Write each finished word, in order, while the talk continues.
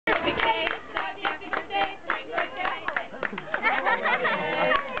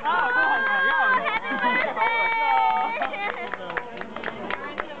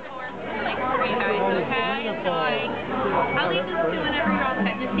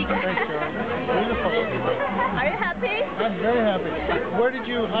Thanks, Joey. Beautiful. Are you happy? I'm very happy. Where did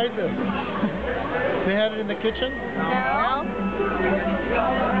you hide this? They had it in the kitchen? No.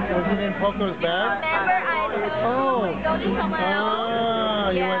 Was it in Poco's bag? Remember I told you go to somewhere else? Ah,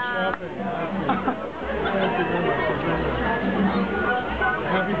 you went shopping. Thank you very much.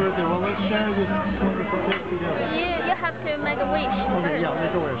 Happy birthday. Well, let's share this wonderful cake together. You have to make a wish. Okay, yeah,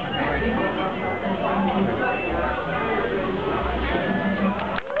 make a wish.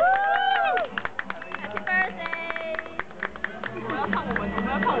 Happy birthday! 我们要看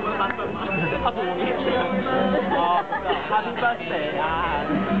我们的版本吗？他不我面前。哦，Happy birthday 啊！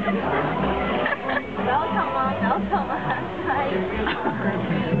不要唱吗？不要唱吗？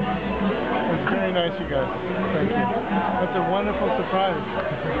 It's very nice, you guys. Thank you. That's a wonderful surprise.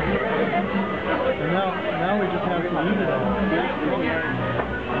 And now we just have to eat it all.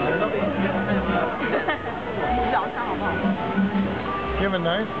 You have a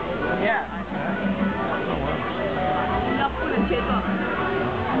knife? Yeah. 要不能切断。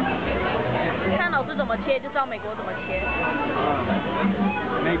看老师怎么切，就知道美国怎么切。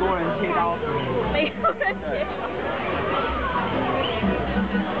美国人切刀。美国人切刀。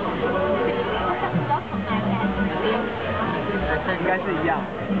应该是一样。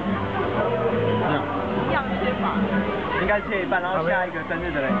一样切法。应该切一半，然后下一个生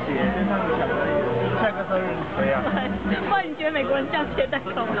日的人切。下个生日谁呀？不然你觉得美国人这样切太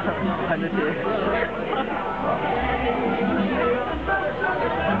空了？横着切。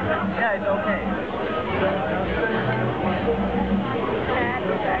Yeah, it's okay.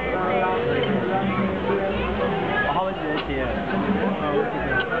 我后面直接切了。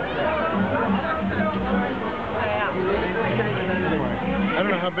I don't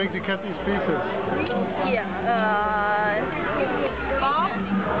know how big to cut these pieces. Yeah.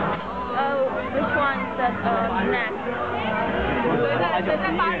 Which one is that next?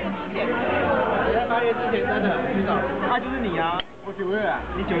 8月之前真的很少。啊，就是你啊！我9月啊，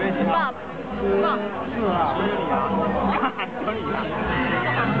你9月几号？ 是啊，就你啊，就你啊。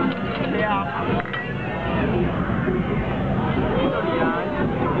对啊。就你啊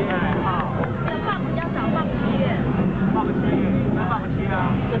，9月号。爸比较早，爸7月。爸7月，那爸7啊。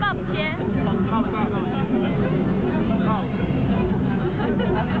爸切。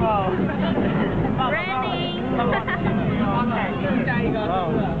Raining.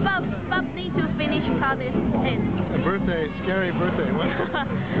 Bob needs to finish cut his head. A birthday, scary birthday.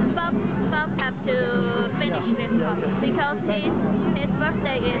 Bob have to finish this cut because his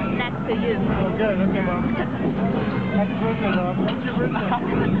birthday is next to you. Oh, good. Okay, Mom. Happy birthday, Mom. What's your birthday?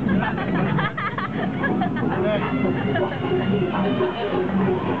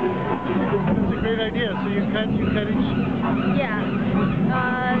 That's a great idea. So you cut each. Yeah.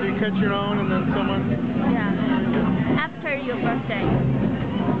 So you cut your own, and then someone. Yeah. After your birthday.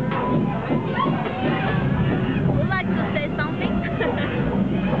 Would like to say something?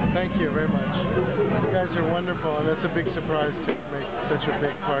 Thank you very much. You guys are wonderful, and it's a big surprise to make such a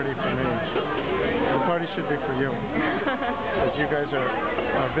big party for me. The party should be for you, because you guys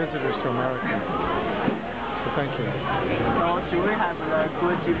are visitors to America. So thank you. So should we have a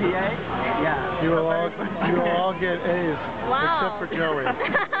good GPA? Yeah. You will all get A's, Wow. except for Joey.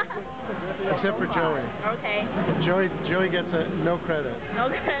 Except for Joey. Okay. Joey gets no credit. No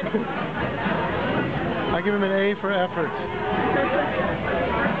credit. I give him an A for effort.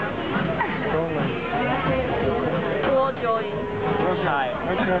 Only. Poor Joey. So shy.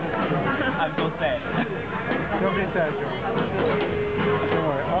 Okay. I'm so sad. Don't be sad, Joey. Don't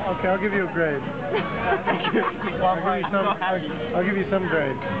worry. Okay, I'll give you a grade. Thank you. I'll give you some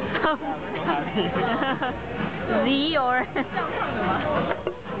grade. Z or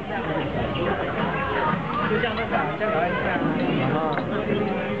就像那个，这样搞一下。